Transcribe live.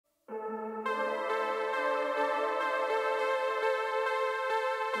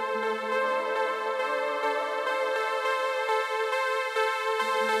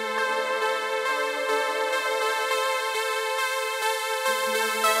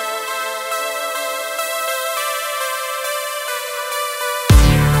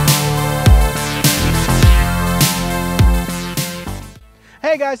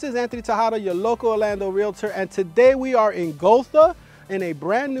Hey guys, this is Anthony Tejada, your local Orlando realtor, and today we are in Gotha in a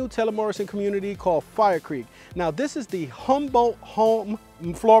brand new Taylor Morrison community called Fire Creek. Now this is the Humboldt home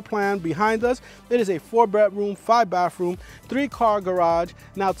floor plan behind us. It is a 4-bedroom, 5-bathroom, 3-car garage.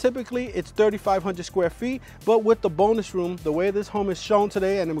 Now typically it's 3,500 square feet, but with the bonus room, the way this home is shown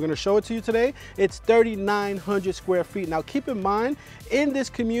today, and I'm gonna show it to you today, it's 3,900 square feet. Now keep in mind, in this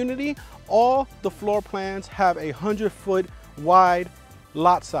community, all the floor plans have a 100-foot wide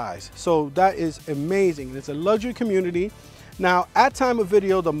lot size. So that is amazing. It's a luxury community. Now at time of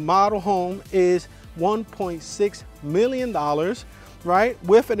video, the model home is $1.6 million, right?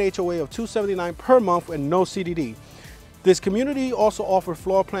 With an HOA of $279 per month and no CDD. This community also offers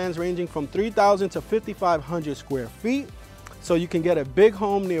floor plans ranging from 3,000 to 5,500 square feet. So you can get a big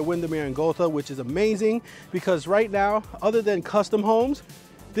home near Windermere and Gotha, which is amazing because right now, other than custom homes,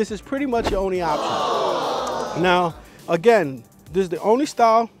 this is pretty much your only option. Now, again, this is the only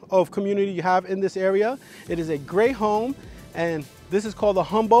style of community you have in this area. It is a great home, and this is called the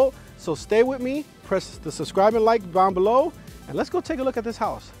Humboldt. So stay with me, press the subscribe and like down below, and let's go take a look at this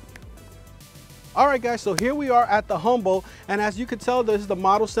house. All right guys, so here we are at the Humboldt, and as you can tell, this is the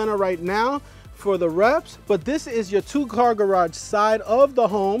model center right now for the reps, but this is your 2-car garage side of the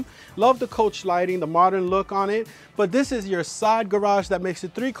home. Love the coach lighting, the modern look on it, but this is your side garage that makes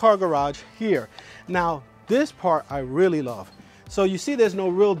it 3-car garage here. Now, this part I really love. So you see there's no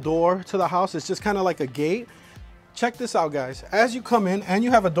real door to the house. It's just kind of like a gate. Check this out, guys. As you come in, and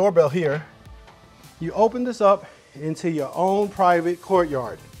you have a doorbell here, you open this up into your own private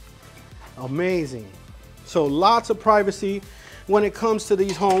courtyard. Amazing. So lots of privacy when it comes to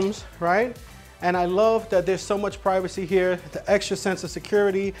these homes, right? And I love that there's so much privacy here, the extra sense of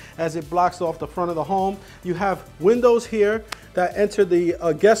security as it blocks off the front of the home. You have windows here that enter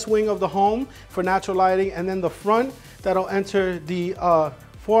the guest wing of the home for natural lighting, and then the front that'll enter the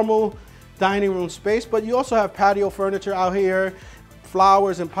formal dining room space. But you also have patio furniture out here,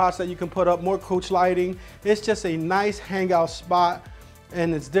 flowers and pots that you can put up, more coach lighting. It's just a nice hangout spot,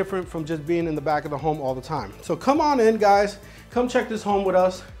 and it's different from just being in the back of the home all the time. So come on in, guys. Come check this home with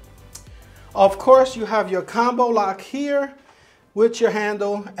us. Of course, you have your combo lock here with your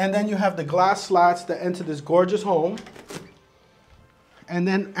handle, and then you have the glass slats that enter this gorgeous home. And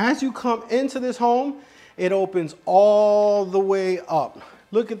then as you come into this home, it opens all the way up.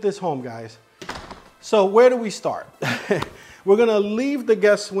 Look at this home, guys. So where do we start? We're gonna leave the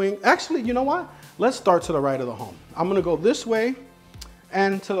guest wing. Actually, you know what? Let's start to the right of the home. I'm gonna go this way,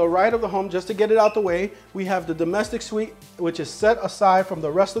 and to the right of the home, just to get it out the way, we have the domestic suite, which is set aside from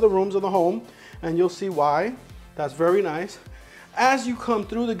the rest of the rooms of the home, and you'll see why. That's very nice. As you come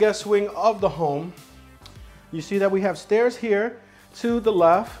through the guest wing of the home, you see that we have stairs here to the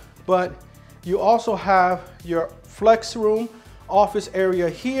left, but you also have your flex room office area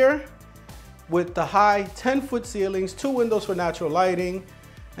here with the high 10-foot ceilings, 2 windows for natural lighting,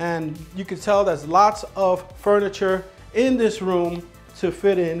 and you can tell there's lots of furniture in this room to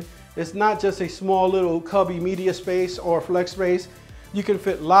fit in. It's not just a small little cubby media space or flex space. You can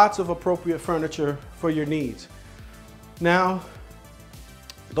fit lots of appropriate furniture for your needs. Now,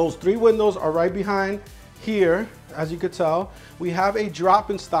 those 3 windows are right behind here. As you could tell, we have a drop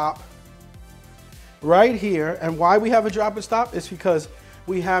and stop right here. And why we have a drop and stop is because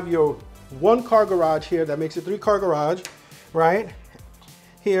we have your 1-car garage here that makes a 3-car garage, right?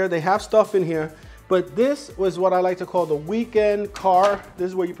 Here, they have stuff in here, but this was what I like to call the weekend car. This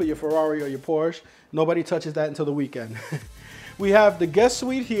is where you put your Ferrari or your Porsche. Nobody touches that until the weekend. We have the guest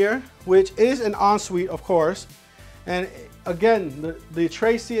suite here, which is an ensuite, of course. And again, the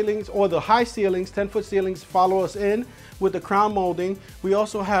tray ceilings or the high ceilings, 10-foot ceilings, follow us in with the crown molding. We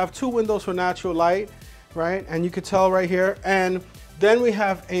also have 2 windows for natural light, right? And you can tell right here. And then we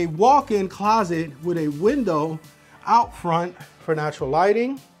have a walk-in closet with a window out front for natural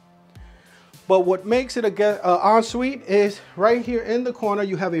lighting. But what makes it an ensuite is right here in the corner,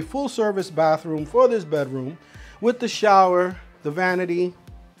 you have a full-service bathroom for this bedroom with the shower, the vanity,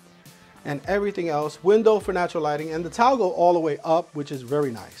 and everything else, window for natural lighting, and the tile go all the way up, which is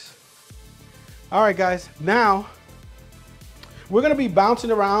very nice. All right, guys, now we're gonna be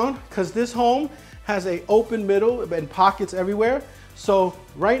bouncing around because this home has an open middle and pockets everywhere. So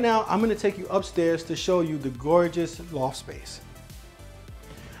right now, I'm gonna take you upstairs to show you the gorgeous loft space.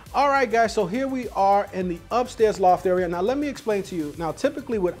 All right, guys, so here we are in the upstairs loft area. Now, let me explain to you. Now,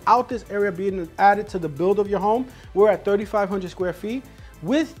 typically without this area being added to the build of your home, we're at 3,500 square feet.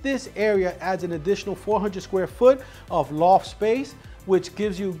 With this area adds an additional 400 square foot of loft space, which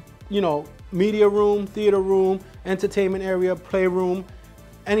gives you, media room, theater room, entertainment area, playroom,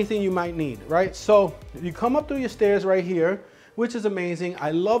 anything you might need, right? So you come up through your stairs right here. which is amazing.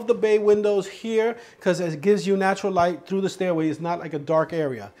 I love the bay windows here because it gives you natural light through the stairway. It's not like a dark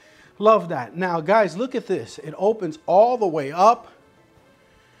area. Love that. Now guys, look at this. It opens all the way up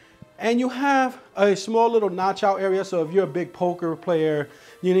and you have a small little notch out area. So if you're a big poker player,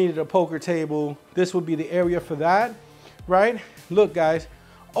 you needed a poker table, this would be the area for that, right? Look guys,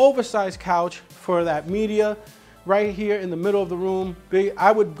 oversized couch for that media right here in the middle of the room. Big,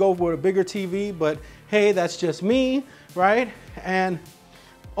 I would go for a bigger TV, but hey, that's just me, right? And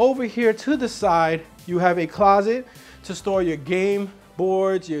over here to the side, you have a closet to store your game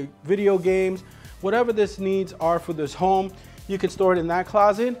boards, your video games, whatever this needs are for this home. You can store it in that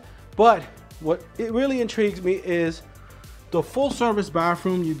closet. But what it really intrigues me is the full service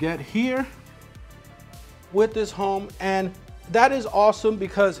bathroom you get here with this home. And that is awesome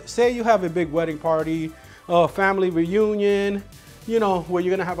because say you have a big wedding party, a family reunion, you know, where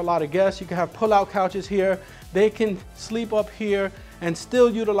you're gonna have a lot of guests, you can have pull-out couches here. They can sleep up here and still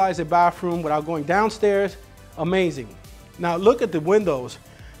utilize a bathroom without going downstairs. Amazing. Now look at the windows.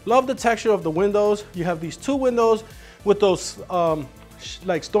 Love the texture of the windows. You have these two windows with those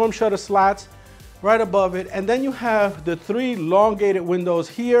like storm shutter slats right above it. And then you have the three elongated windows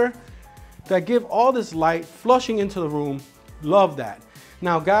here that give all this light flushing into the room. Love that.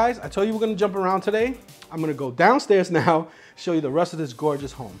 Now guys, I told you we're gonna jump around today. I'm gonna go downstairs now, show you the rest of this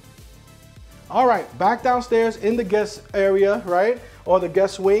gorgeous home. All right, back downstairs in the guest area, right? Or the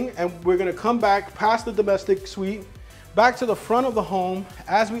guest wing, and we're gonna come back past the domestic suite, back to the front of the home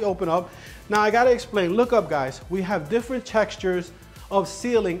as we open up. Now I gotta explain, look up guys, we have different textures of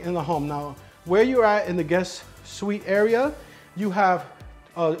ceiling in the home. Now, where you're at in the guest suite area, you have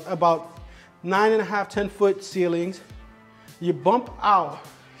about 9.5, 10-foot ceilings. You bump out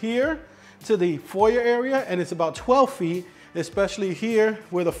here to the foyer area and it's about 12 feet, especially here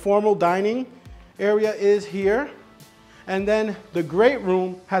where the formal dining area is here. And then the great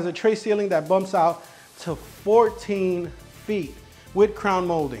room has a tray ceiling that bumps out to 14 feet with crown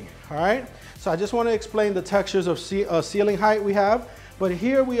molding, all right? So I just want to explain the textures of ceiling height we have. But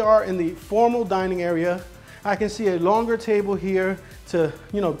here we are in the formal dining area. I can see a longer table here to,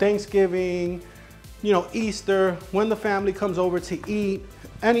 you know, Thanksgiving, you know, Easter, when the family comes over to eat,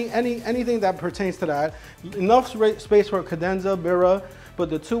 anything that pertains to that. Enough space for a cadenza, mirror, but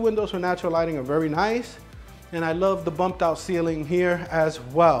the two windows for natural lighting are very nice. And I love the bumped out ceiling here as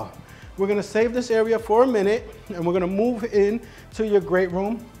well. We're gonna save this area for a minute and we're gonna move in to your great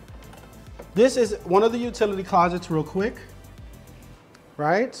room. This is one of the utility closets real quick,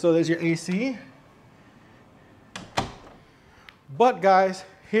 right? So there's your AC. But guys,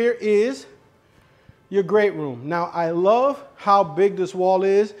 here is your great room. Now I love how big this wall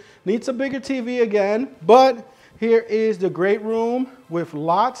is. Needs a bigger TV again, but here is the great room with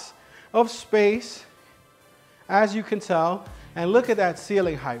lots of space, as you can tell. And look at that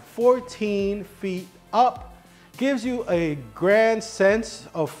ceiling height, 14 feet up. Gives you a grand sense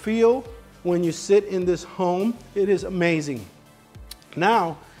of feel when you sit in this home. It is amazing.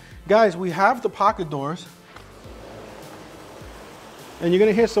 Now, guys, we have the pocket doors. And you're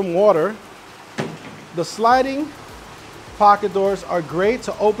gonna hear some water. The sliding pocket doors are great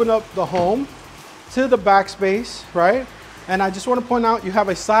to open up the home to the back space, right? And I just want to point out you have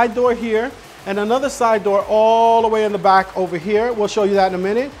a side door here and another side door all the way in the back over here. We'll show you that in a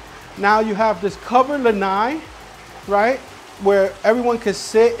minute. Now you have this covered lanai, right? Where everyone can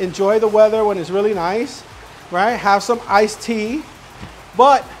sit, enjoy the weather when it's really nice, right? Have some iced tea.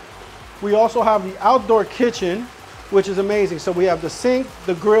 But we also have the outdoor kitchen, which is amazing. So we have the sink,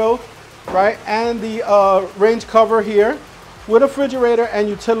 the grill, right? And the range cover here with a refrigerator and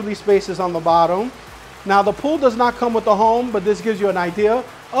utility spaces on the bottom. Now the pool does not come with the home, but this gives you an idea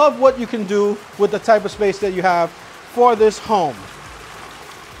of what you can do with the type of space that you have for this home.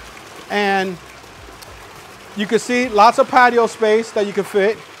 And you can see lots of patio space that you can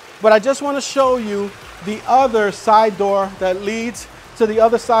fit, but I just want to show you the other side door that leads to the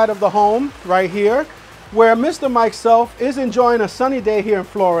other side of the home right here, where Mr. Mike Self is enjoying a sunny day here in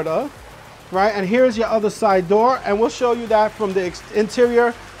Florida. Right, and here's your other side door, and we'll show you that from the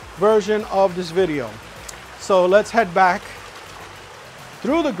interior version of this video. So let's head back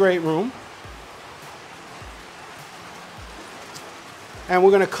through the great room. And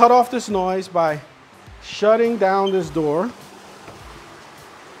we're gonna cut off this noise by shutting down this door.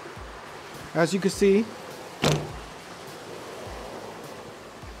 As you can see,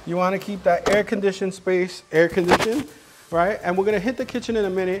 you wanna keep that air-conditioned space air-conditioned, right? And we're gonna hit the kitchen in a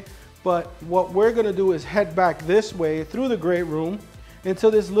minute. But what we're gonna do is head back this way through the great room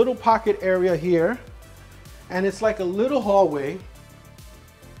into this little pocket area here. And it's like a little hallway.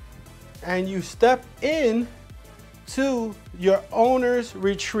 And you step in to your owner's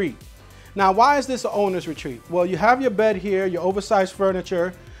retreat. Now, why is this an owner's retreat? Well, you have your bed here, your oversized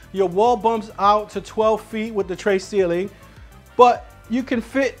furniture, your wall bumps out to 12 feet with the tray ceiling, but you can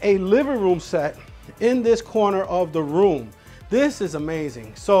fit a living room set in this corner of the room. This is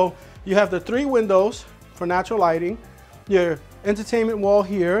amazing. So you have the 3 windows for natural lighting, your entertainment wall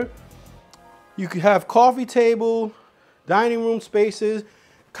here. You could have coffee table, dining room spaces,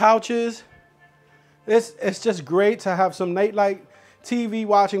 couches. It's just great to have some nightlight TV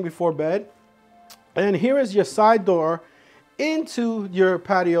watching before bed. And here is your side door into your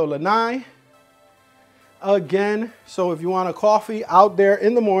patio lanai. Again, so if you want a coffee out there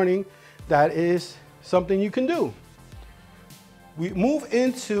in the morning, that is something you can do. We move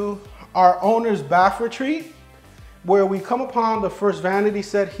into our owner's bath retreat, where we come upon the first vanity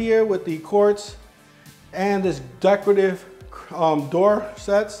set here with the quartz and this decorative door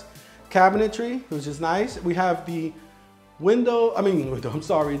sets, cabinetry, which is nice. We have the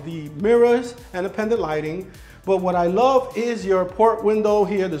the mirrors and the pendant lighting. But what I love is your port window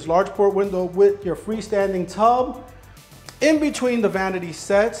here, this large port window with your freestanding tub in between the vanity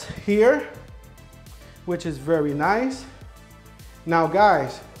sets here, which is very nice. Now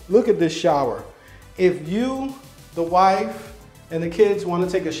guys, look at this shower. If you, the wife, and the kids want to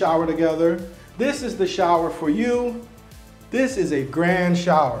take a shower together, this is the shower for you. This is a grand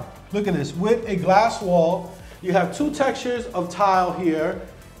shower. Look at this, with a glass wall. You have 2 textures of tile here,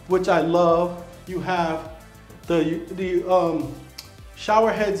 which I love. You have the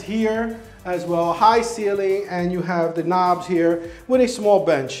shower heads here as well, high ceiling, and you have the knobs here with a small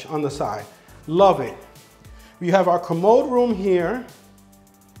bench on the side. Love it. We have our commode room here,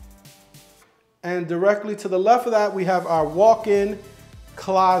 and directly to the left of that we have our walk-in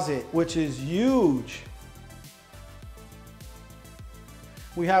closet, which is huge.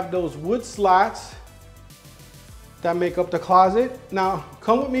 We have those wood slats that make up the closet. Now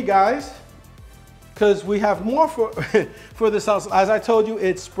come with me guys, because we have more for, for this house. As I told you,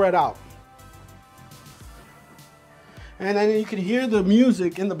 it's spread out. And then you can hear the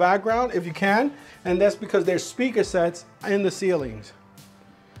music in the background if you can, and that's because there's speaker sets in the ceilings.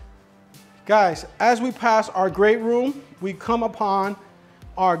 Guys, as we pass our great room, we come upon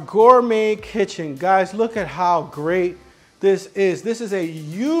our gourmet kitchen. Guys, look at how great this is. This is a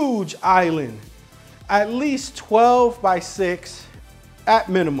huge island, at least 12 by 6 at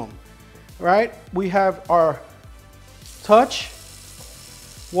minimum, right? We have our touch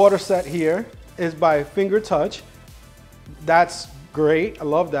water set here, is by finger touch. That's great, I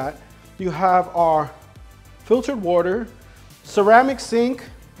love that. You have our filtered water, ceramic sink.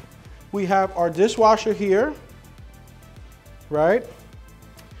 We have our dishwasher here, right?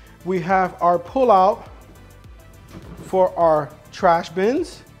 We have our pull-out for our trash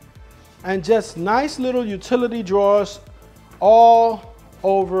bins, and just nice little utility drawers all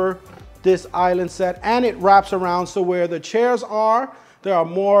over this island set, and it wraps around, so where the chairs are, there are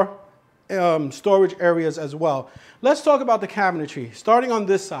more storage areas as well. Let's talk about the cabinetry, starting on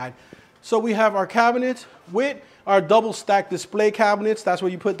this side. So we have our cabinets with our double stack display cabinets. That's where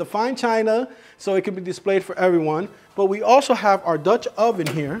you put the fine china, so it can be displayed for everyone. But we also have our Dutch oven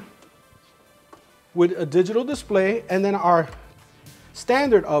here with a digital display, and then our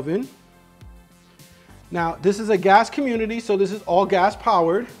standard oven. Now, this is a gas community, so this is all gas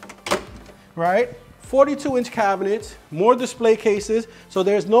powered, right? 42-inch cabinets, more display cases, so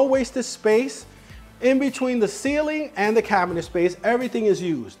there's no wasted space in between the ceiling and the cabinet space. Everything is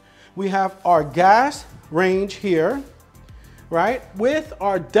used. We have our gas range here, right? With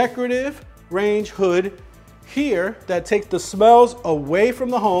our decorative range hood here that takes the smells away from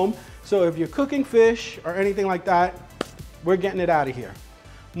the home. So if you're cooking fish or anything like that, we're getting it out of here.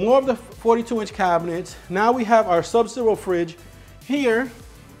 More of the 42-inch cabinets. Now we have our sub-zero fridge here.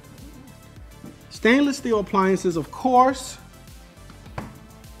 Stainless steel appliances, of course.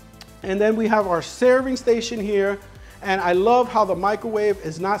 And then we have our serving station here. And I love how the microwave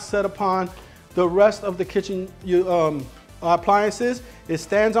is not set upon the rest of the kitchen appliances. It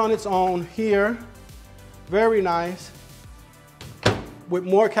stands on its own here. Very nice. With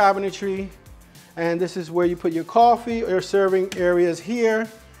more cabinetry. And this is where you put your coffee or serving areas here.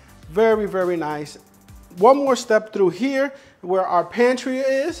 Very, very nice. One more step through here where our pantry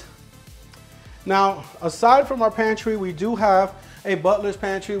is. Now, aside from our pantry, we do have a butler's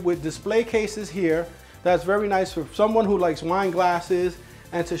pantry with display cases here. That's very nice for someone who likes wine glasses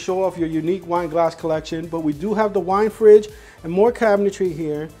and to show off your unique wine glass collection. But we do have the wine fridge and more cabinetry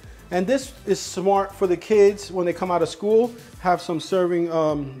here. And this is smart for the kids when they come out of school, have some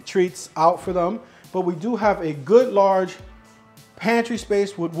serving treats out for them. But we do have a good large pantry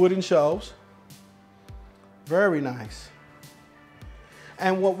space with wooden shelves. Very nice.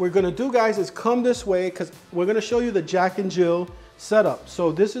 And what we're gonna do, guys, is come this way because we're gonna show you the Jack and Jill setup.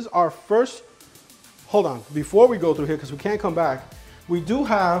 So this is our first, hold on, before we go through here, because we can't come back, we do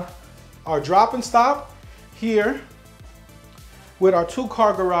have our drop and stop here with our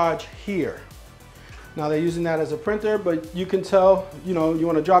 2-car garage here. Now they're using that as a printer, but you can tell, you know, you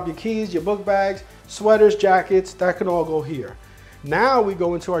wanna drop your keys, your book bags, sweaters, jackets, that can all go here. Now we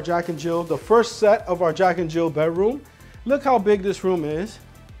go into our Jack and Jill, the first set of our Jack and Jill bedroom. Look how big this room is.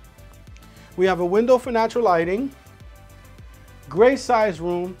 We have a window for natural lighting, great size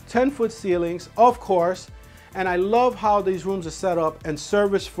room, 10-foot ceilings, of course, and I love how these rooms are set up and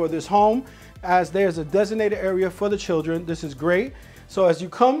serviced for this home, as there's a designated area for the children. This is great. So as you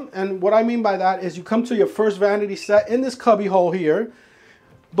come, and what I mean by that is you come to your first vanity set in this cubby hole here,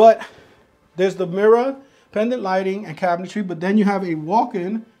 but there's the mirror, pendant lighting, and cabinetry, but then you have a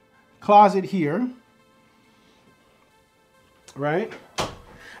walk-in closet here, right?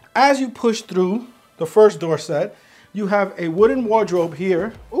 As you push through the first door set, you have a wooden wardrobe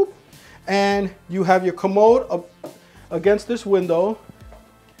here, oop, and you have your commode up against this window,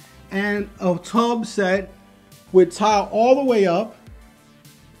 and a tub set with tile all the way up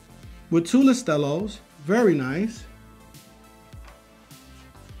with 2 Listellos, very nice.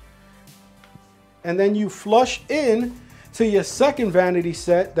 And then you flush in to your second vanity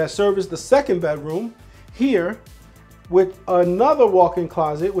set that serves the second bedroom here with another walk-in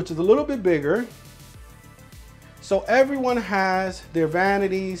closet, which is a little bit bigger. So everyone has their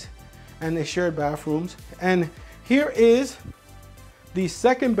vanities and their shared bathrooms. And here is the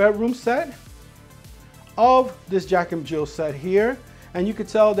second bedroom set of this Jack and Jill set here. And you can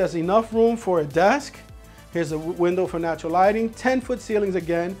tell there's enough room for a desk. Here's a window for natural lighting, 10-foot ceilings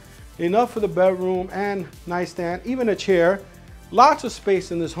again, enough for the bedroom and nightstand, even a chair. Lots of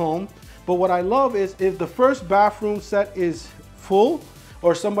space in this home. But what I love is if the first bathroom set is full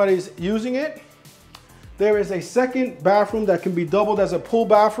or somebody's using it, there is a second bathroom that can be doubled as a pool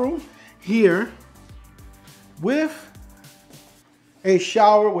bathroom here with a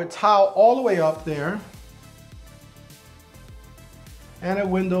shower with tile all the way up there and a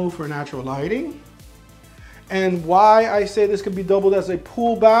window for natural lighting. And why I say this could be doubled as a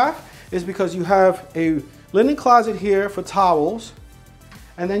pool bath is because you have a linen closet here for towels,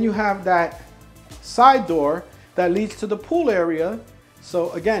 and then you have that side door that leads to the pool area. So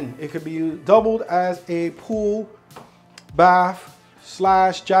again, it could be doubled as a pool bath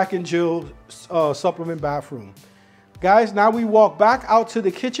 / Jack and Jill supplement bathroom. Guys, now we walk back out to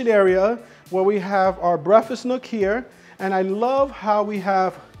the kitchen area where we have our breakfast nook here. And I love how we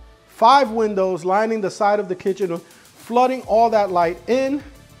have 5 windows lining the side of the kitchen, flooding all that light in.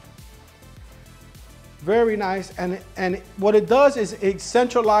 Very nice. And what it does is it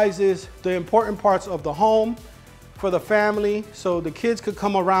centralizes the important parts of the home for the family. So the kids could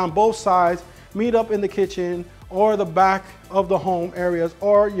come around both sides, meet up in the kitchen or the back of the home areas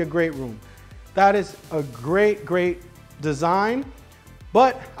or your great room. That is a great, great design.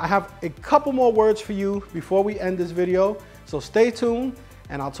 But I have a couple more words for you before we end this video. So stay tuned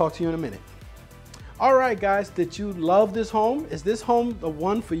and I'll talk to you in a minute. All right, guys, did you love this home? Is this home the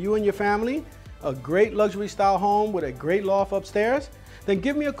one for you and your family? A great luxury style home with a great loft upstairs? Then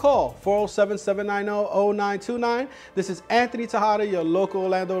give me a call, 407-790-0929. This is Anthony Tejada, your local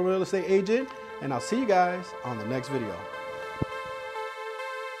Orlando real estate agent, and I'll see you guys on the next video.